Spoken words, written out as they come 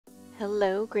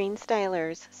Hello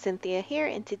Greenstylers, Cynthia here,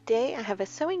 and today I have a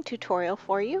sewing tutorial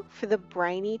for you for the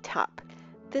Briny top.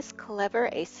 This clever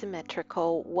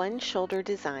asymmetrical one-shoulder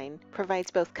design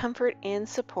provides both comfort and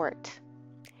support.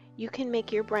 You can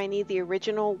make your Briny the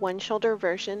original one-shoulder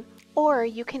version, or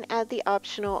you can add the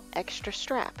optional extra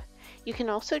strap. You can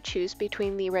also choose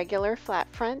between the regular flat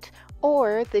front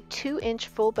or the 2-inch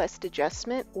full bust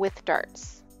adjustment with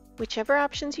darts. Whichever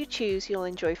options you choose, you'll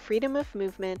enjoy freedom of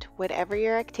movement, whatever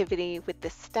your activity, with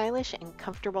this stylish and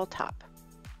comfortable top.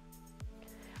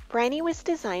 Briny was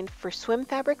designed for swim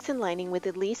fabrics and lining with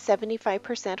at least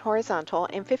 75% horizontal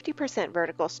and 50%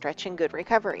 vertical stretch and good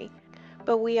recovery.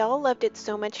 But we all loved it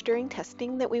so much during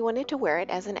testing that we wanted to wear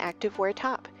it as an activewear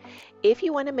top. If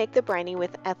you want to make the Briny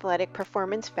with athletic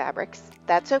performance fabrics,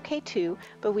 that's okay too,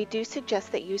 but we do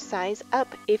suggest that you size up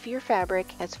if your fabric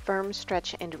has firm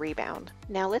stretch and rebound.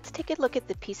 Now let's take a look at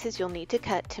the pieces you'll need to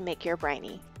cut to make your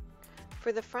Briny.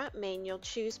 For the front main, you'll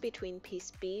choose between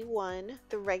piece B1,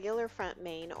 the regular front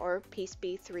main, or piece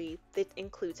B3 that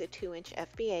includes a 2-inch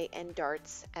FBA and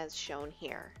darts as shown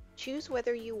here. Choose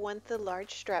whether you want the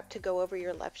large strap to go over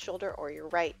your left shoulder or your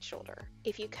right shoulder.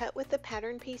 If you cut with the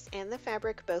pattern piece and the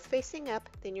fabric both facing up,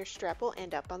 then your strap will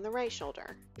end up on the right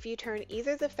shoulder. If you turn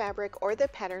either the fabric or the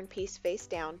pattern piece face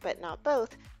down but not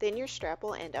both, then your strap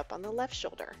will end up on the left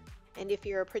shoulder. And if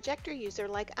you're a projector user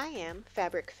like I am,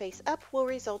 fabric face up will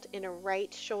result in a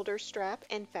right shoulder strap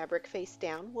and fabric face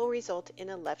down will result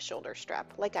in a left shoulder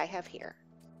strap like I have here.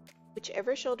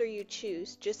 Whichever shoulder you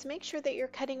choose, just make sure that your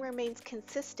cutting remains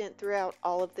consistent throughout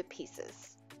all of the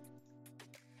pieces.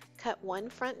 Cut one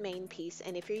front main piece,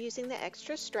 and if you're using the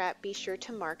extra strap, be sure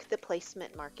to mark the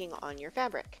placement marking on your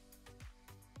fabric.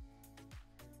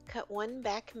 Cut one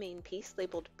back main piece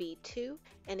labeled B2,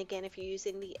 and again if you're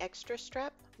using the extra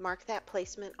strap, mark that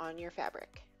placement on your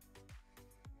fabric.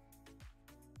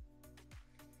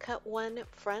 Cut one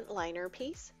front liner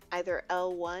piece, either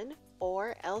L1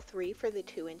 or L3 for the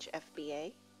 2-inch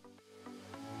FBA.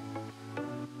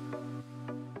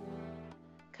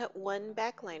 Cut one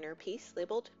back liner piece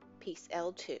labeled piece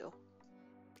L2.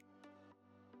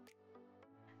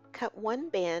 Cut one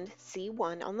band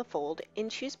C1 on the fold and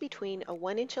choose between a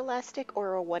 1-inch elastic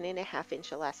or a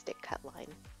 1.5-inch elastic cut line.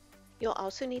 You'll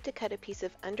also need to cut a piece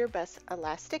of underbust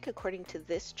elastic according to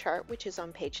this chart, which is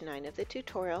on page 9 of the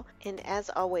tutorial, and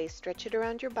as always, stretch it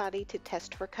around your body to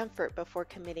test for comfort before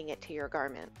committing it to your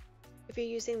garment. If you're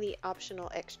using the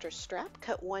optional extra strap,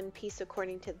 cut one piece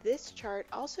according to this chart,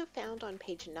 also found on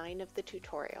page 9 of the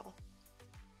tutorial.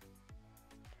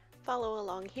 Follow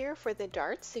along here for the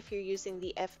darts if you're using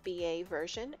the FBA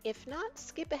version. If not,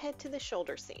 skip ahead to the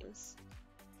shoulder seams.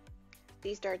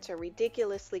 These darts are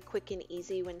ridiculously quick and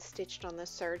easy when stitched on the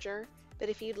serger, but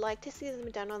if you'd like to see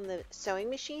them done on the sewing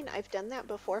machine, I've done that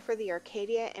before for the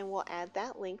Arcadia and we'll add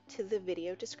that link to the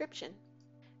video description.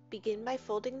 Begin by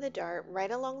folding the dart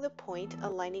right along the point,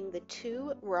 aligning the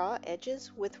two raw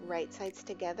edges with right sides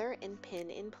together and pin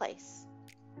in place.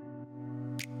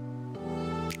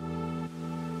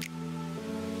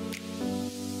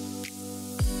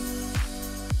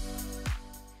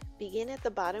 Begin at the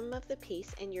bottom of the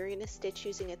piece and you're going to stitch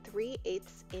using a 3/8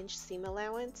 inch seam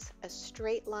allowance, a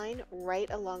straight line right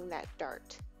along that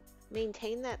dart.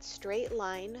 Maintain that straight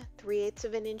line, 3/8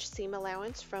 of an inch seam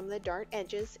allowance from the dart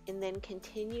edges, and then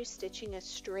continue stitching a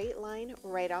straight line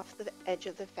right off the edge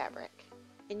of the fabric.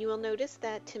 And you will notice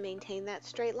that to maintain that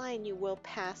straight line, you will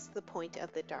pass the point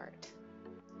of the dart.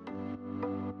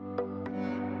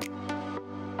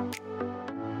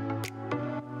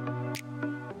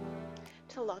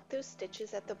 To lock those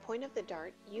stitches at the point of the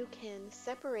dart, you can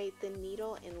separate the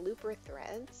needle and looper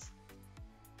threads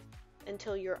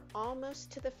until you're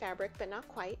almost to the fabric but not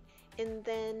quite, and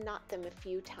then knot them a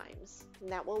few times,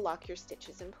 and that will lock your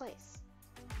stitches in place.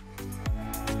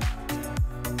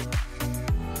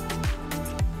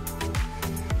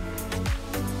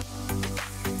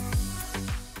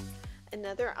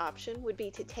 Another option would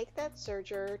be to take that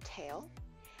serger tail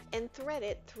and thread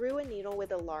it through a needle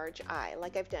with a large eye,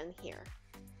 like I've done here.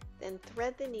 Then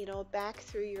thread the needle back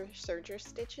through your serger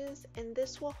stitches, and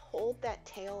this will hold that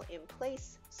tail in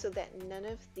place so that none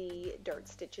of the dart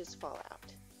stitches fall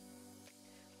out.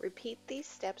 Repeat these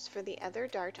steps for the other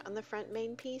dart on the front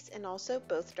main piece and also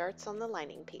both darts on the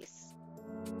lining piece.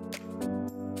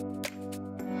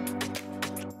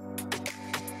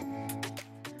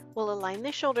 We'll align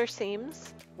the shoulder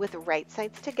seams with right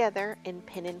sides together and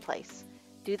pin in place.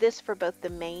 Do this for both the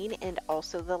main and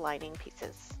also the lining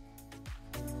pieces.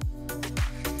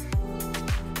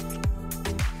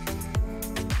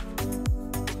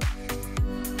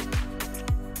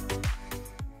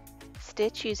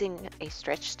 stitch using a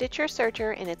stretch stitch or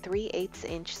serger and a 3/8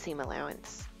 inch seam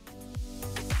allowance.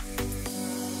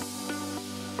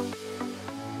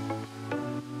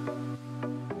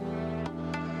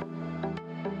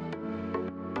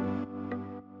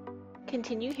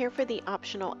 Continue here for the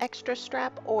optional extra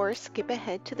strap or skip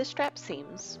ahead to the strap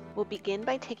seams. We'll begin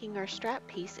by taking our strap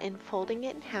piece and folding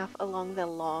it in half along the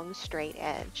long straight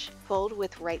edge. Fold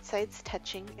with right sides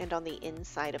touching and on the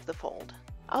inside of the fold.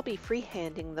 I'll be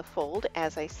freehanding the fold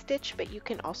as I stitch, but you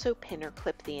can also pin or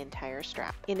clip the entire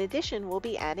strap. In addition, we'll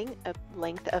be adding a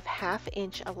length of 1/2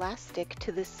 inch elastic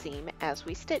to the seam as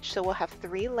we stitch, so we'll have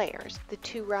 3 layers, the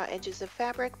 2 raw edges of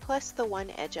fabric plus the 1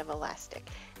 edge of elastic.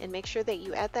 And make sure that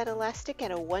you add that elastic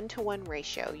at a 1-to-1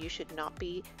 ratio. You should not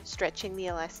be stretching the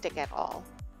elastic at all.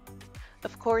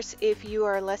 Of course, if you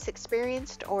are less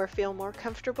experienced or feel more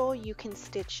comfortable, you can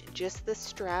stitch just the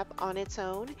strap on its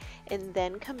own and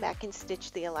then come back and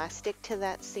stitch the elastic to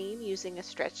that seam using a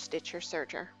stretch stitch or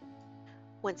serger.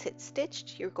 Once it's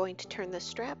stitched, you're going to turn the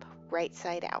strap right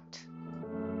side out.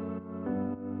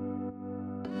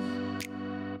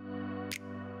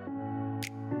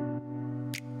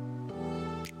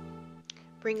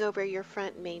 Bring over your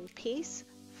front main piece.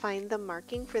 Find the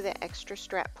marking for the extra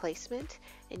strap placement,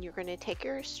 and you're going to take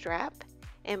your strap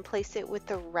and place it with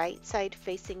the right side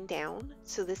facing down,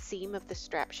 so the seam of the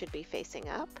strap should be facing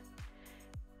up.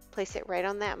 Place it right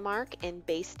on that mark and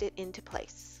baste it into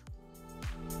place.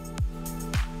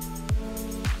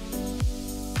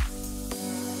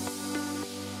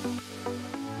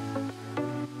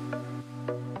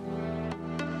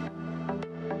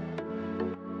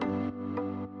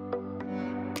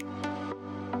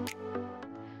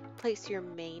 Place your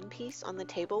main piece on the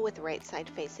table with right side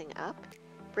facing up.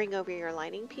 Bring over your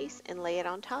lining piece and lay it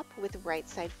on top with right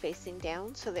side facing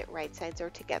down so that right sides are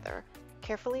together.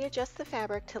 Carefully adjust the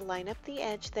fabric to line up the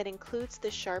edge that includes the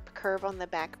sharp curve on the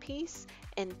back piece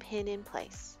and pin in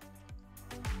place.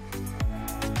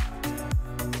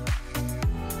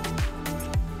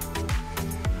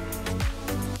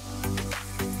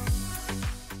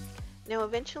 Now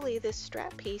eventually this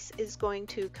strap piece is going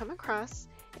to come across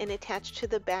and attach to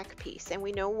the back piece, and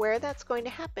we know where that's going to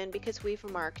happen because we've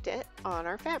marked it on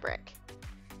our fabric.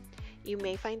 You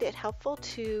may find it helpful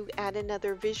to add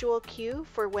another visual cue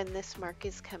for when this mark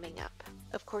is coming up.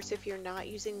 Of course, if you're not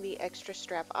using the extra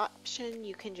strap option,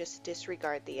 you can just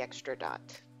disregard the extra dot.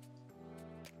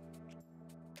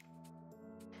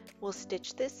 We'll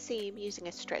stitch this seam using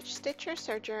a stretch stitch or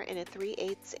serger and a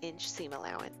 3/8 inch seam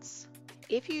allowance.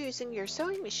 If you're using your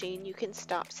sewing machine, you can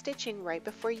stop stitching right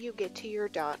before you get to your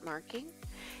dot marking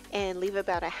and leave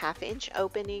about a 1/2 inch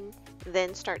opening,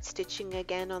 then start stitching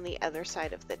again on the other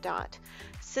side of the dot.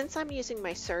 Since I'm using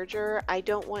my serger, I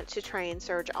don't want to try and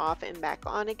serge off and back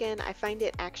on again. I find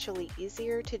it actually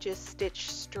easier to just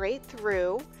stitch straight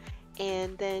through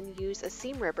and then use a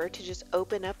seam ribber to just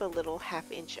open up a little 1/2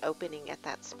 inch opening at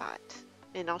that spot.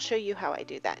 And I'll show you how I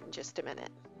do that in just a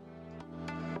minute.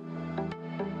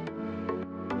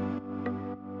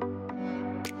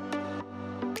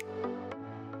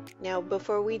 Now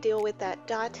before we deal with that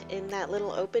dot in that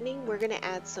little opening, we're going to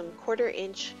add some 1/4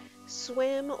 inch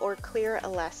swim or clear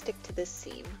elastic to this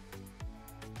seam.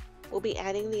 We'll be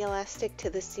adding the elastic to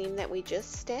the seam that we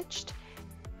just stitched,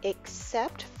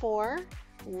 except for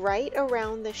right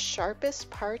around the sharpest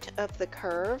part of the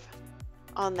curve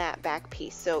on that back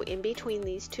piece. So in between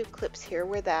these 2 clips here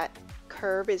where that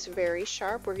curve is very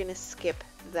sharp, we're going to skip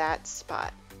that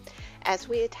spot. As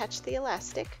we attach the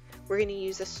elastic, we're going to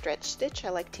use a stretch stitch. I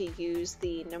like to use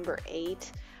the number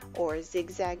 8 or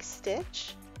zigzag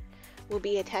stitch. We'll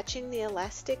be attaching the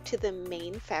elastic to the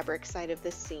main fabric side of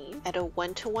the seam at a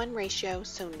 1-to-1 ratio,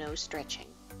 so no stretching.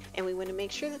 And we want to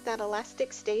make sure that that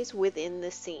elastic stays within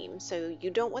the seam. So you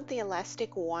don't want the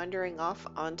elastic wandering off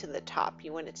onto the top.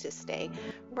 You want it to stay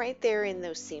right there in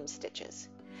those seam stitches.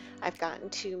 I've gotten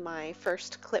to my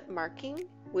first clip marking,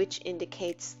 which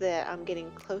indicates that I'm getting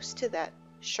close to that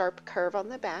sharp curve on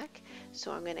the back.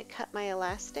 So I'm going to cut my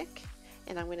elastic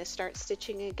and I'm going to start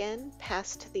stitching again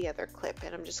past the other clip,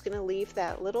 and I'm just going to leave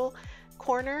that little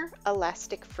corner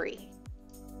elastic free.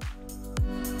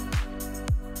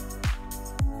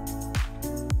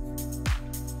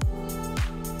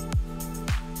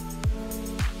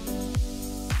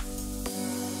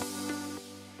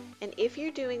 And if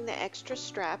you're doing the extra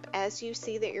strap, as you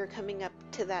see that you're coming up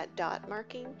to that dot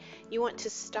marking, you want to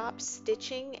stop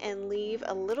stitching and leave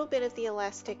a little bit of the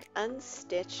elastic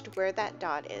unstitched where that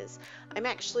dot is. I'm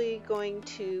actually going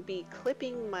to be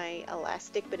clipping my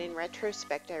elastic, but in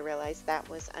retrospect I realized that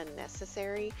was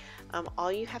unnecessary.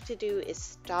 All you have to do is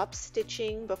stop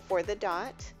stitching before the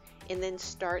dot and then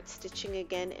start stitching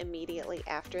again immediately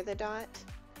after the dot.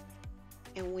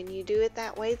 And when you do it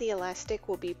that way, the elastic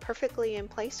will be perfectly in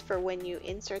place for when you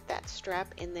insert that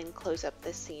strap and then close up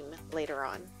the seam later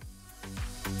on.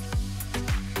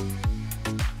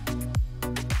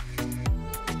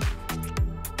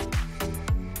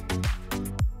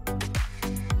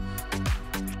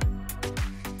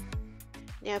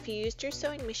 Now if you used your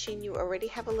sewing machine, you already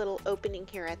have a little opening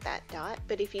here at that dot,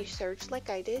 but if you serged like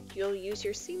I did, you'll use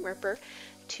your seam ripper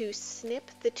to snip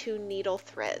the 2 needle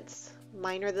threads.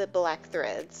 Mine are the black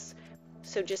threads.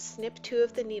 So just snip 2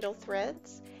 of the needle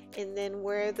threads, and then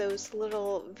where those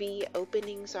little V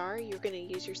openings are, you're going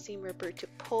to use your seam ripper to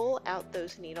pull out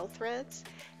those needle threads,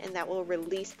 and that will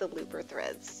release the looper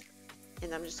threads.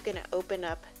 And I'm just going to open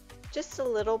up just a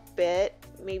little bit,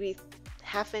 maybe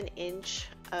 ½ an inch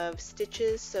of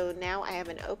stitches, so now I have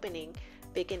an opening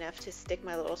big enough to stick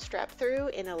my little strap through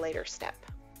in a later step.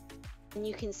 And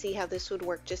you can see how this would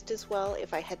work just as well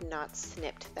if I had not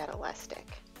snipped that elastic.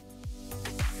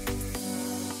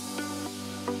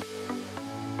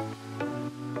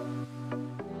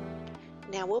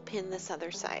 Now we'll pin this other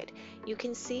side. You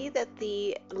can see that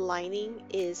the lining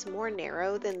is more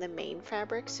narrow than the main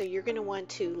fabric, so you're going to want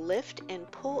to lift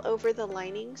and pull over the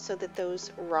lining so that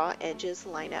those raw edges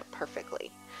line up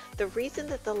perfectly. The reason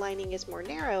that the lining is more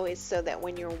narrow is so that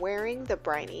when you're wearing the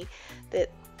Briny, the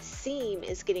seam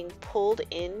is getting pulled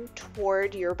in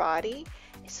toward your body,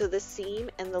 so the seam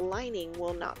and the lining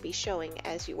will not be showing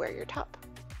as you wear your top.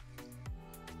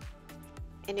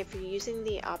 And if you're using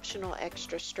the optional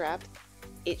extra strap,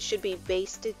 it should be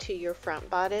basted to your front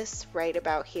bodice right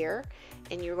about here,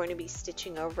 and you're going to be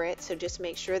stitching over it, so just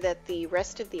make sure that the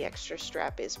rest of the extra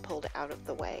strap is pulled out of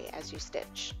the way as you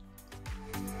stitch.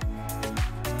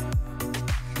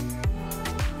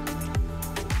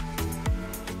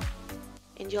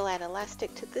 And you'll add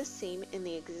elastic to this seam in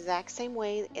the exact same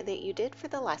way that you did for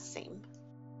the last seam.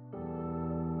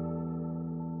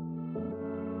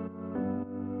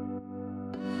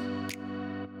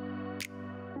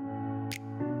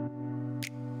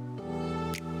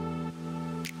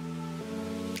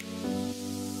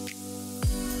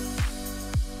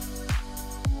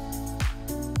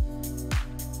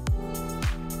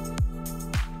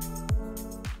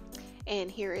 And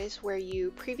here is where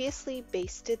you previously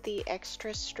basted the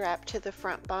extra strap to the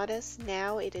front bodice.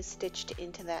 Now it is stitched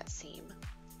into that seam.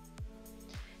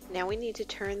 Now we need to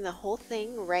turn the whole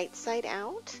thing right side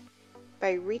out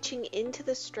by reaching into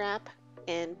the strap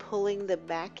and pulling the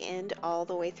back end all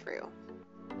the way through.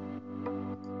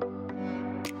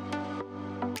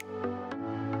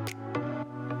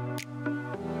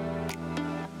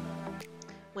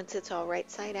 Once it's all right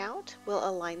side out, we'll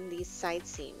align these side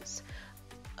seams.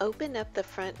 Open up the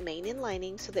front main and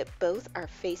lining so that both are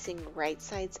facing right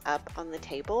sides up on the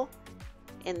table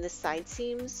and the side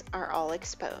seams are all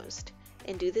exposed,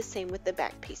 and do the same with the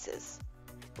back pieces.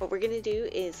 What we're going to do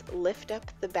is lift up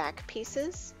the back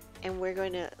pieces and we're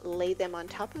going to lay them on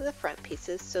top of the front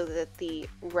pieces so that the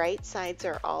right sides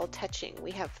are all touching.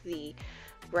 We have the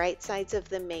right sides of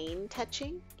the main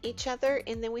touching each other,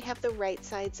 and then we have the right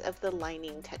sides of the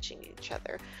lining touching each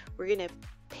other. We're going to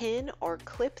pin or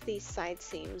clip these side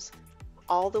seams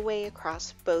all the way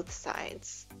across both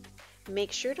sides.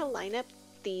 Make sure to line up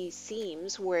the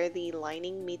seams where the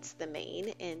lining meets the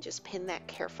main and just pin that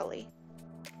carefully.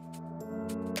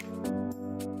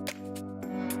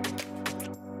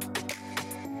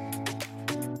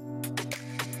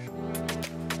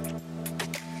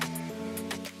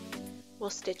 We'll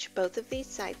stitch both of these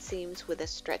side seams with a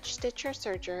stretch stitch or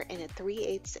serger and a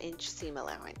 3/8 inch seam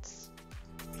allowance.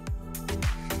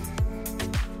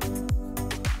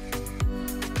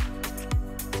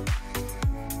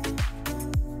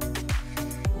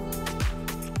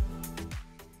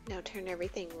 Now turn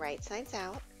everything right sides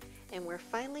out, and we're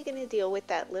finally going to deal with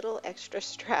that little extra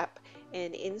strap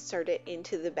and insert it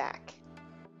into the back.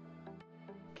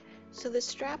 So the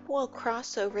strap will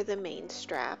cross over the main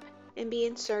strap and be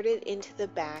inserted into the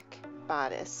back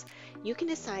bodice. You can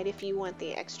decide if you want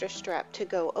the extra strap to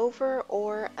go over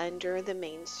or under the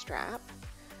main strap.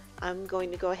 I'm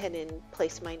going to go ahead and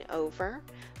place mine over.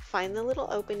 Find the little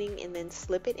opening and then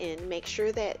slip it in. Make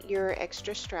sure that your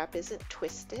extra strap isn't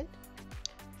twisted.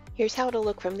 Here's how it'll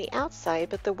look from the outside,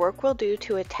 but the work we'll do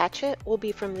to attach it will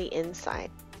be from the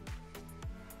inside.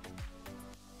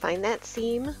 Find that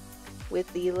seam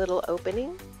with the little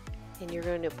opening, and you're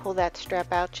going to pull that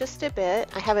strap out just a bit.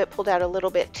 I have it pulled out a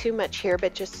little bit too much here,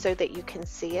 but just so that you can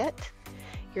see it.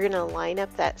 You're going to line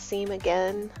up that seam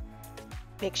again.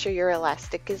 Make sure your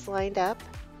elastic is lined up,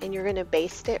 and you're going to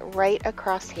baste it right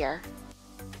across here.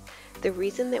 The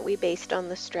reason that we based on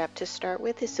the strap to start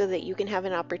with is so that you can have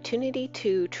an opportunity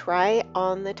to try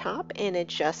on the top and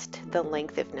adjust the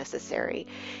length if necessary.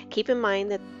 Keep in mind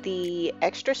that the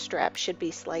extra strap should be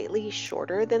slightly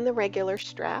shorter than the regular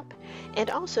strap,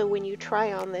 and also when you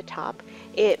try on the top,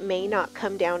 it may not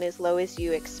come down as low as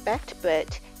you expect,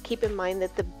 but keep in mind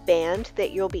that the band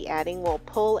that you'll be adding will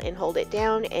pull and hold it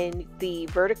down, and the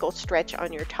vertical stretch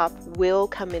on your top will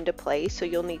come into play, so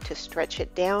you'll need to stretch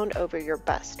it down over your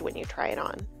bust when you try it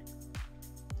on.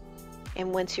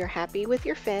 And once you're happy with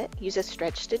your fit, use a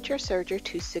stretch stitch or serger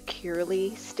to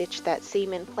securely stitch that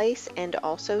seam in place and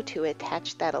also to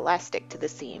attach that elastic to the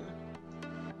seam.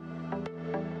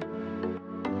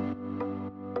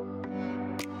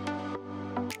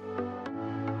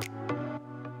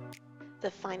 The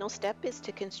final step is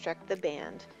to construct the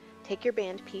band. Take your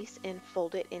band piece and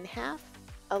fold it in half,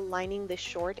 aligning the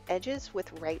short edges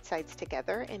with right sides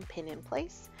together and pin in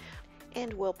place.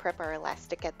 And we'll prep our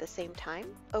elastic at the same time.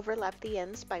 Overlap the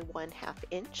ends by 1/2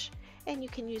 inch, and you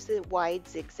can use the wide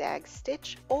zigzag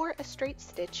stitch or a straight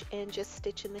stitch and just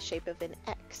stitch in the shape of an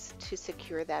X to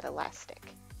secure that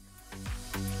elastic.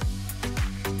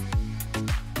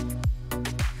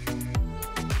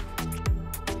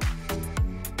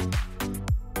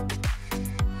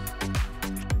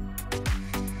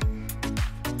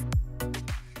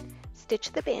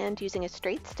 Stitch the band using a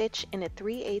straight stitch and a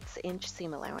 3/8 inch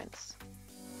seam allowance.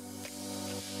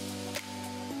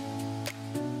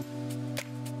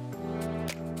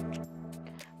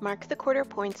 Mark the quarter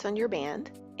points on your band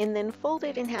and then fold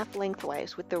it in half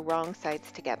lengthwise with the wrong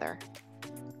sides together.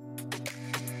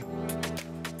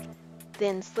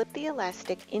 Then slip the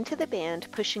elastic into the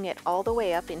band, pushing it all the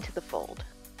way up into the fold.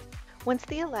 Once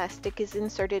the elastic is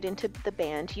inserted into the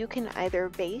band, you can either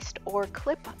baste or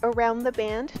clip around the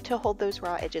band to hold those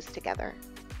raw edges together.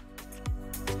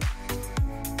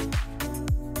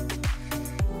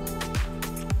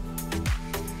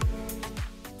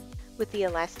 With the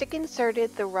elastic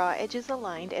inserted, the raw edges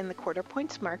aligned, and the quarter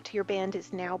points marked, your band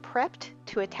is now prepped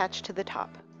to attach to the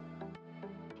top.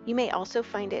 You may also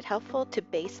find it helpful to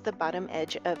baste the bottom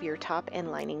edge of your top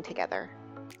and lining together.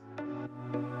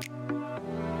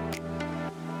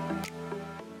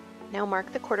 Now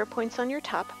mark the quarter points on your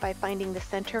top by finding the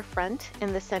center front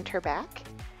and the center back,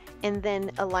 and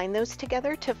then align those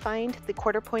together to find the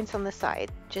quarter points on the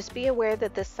side. Just be aware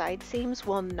that the side seams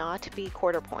will not be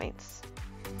quarter points.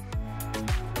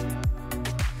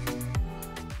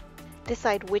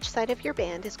 Decide which side of your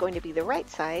band is going to be the right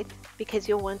side, because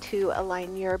you'll want to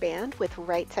align your band with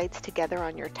right sides together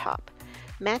on your top.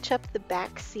 Match up the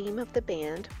back seam of the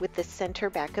band with the center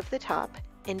back of the top,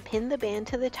 and pin the band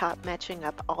to the top, matching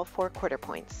up all 4 quarter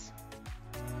points.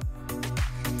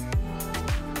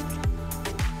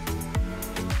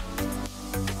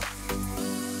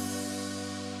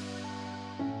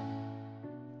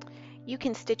 You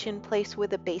can stitch in place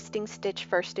with a basting stitch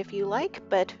first if you like,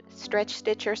 but stretch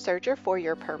stitch or serger for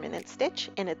your permanent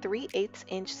stitch and a 3/8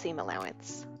 inch seam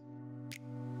allowance.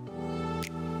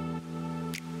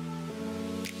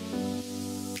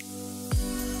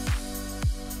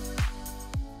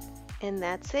 And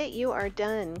that's it, you are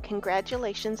done.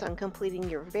 Congratulations on completing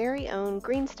your very own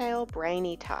Greenstyle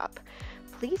Briny top.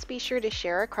 Please be sure to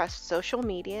share across social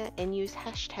media and use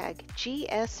hashtag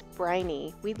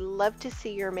GSBriny. We'd love to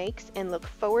see your makes and look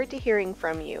forward to hearing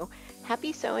from you.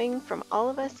 Happy sewing from all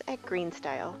of us at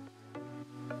Greenstyle.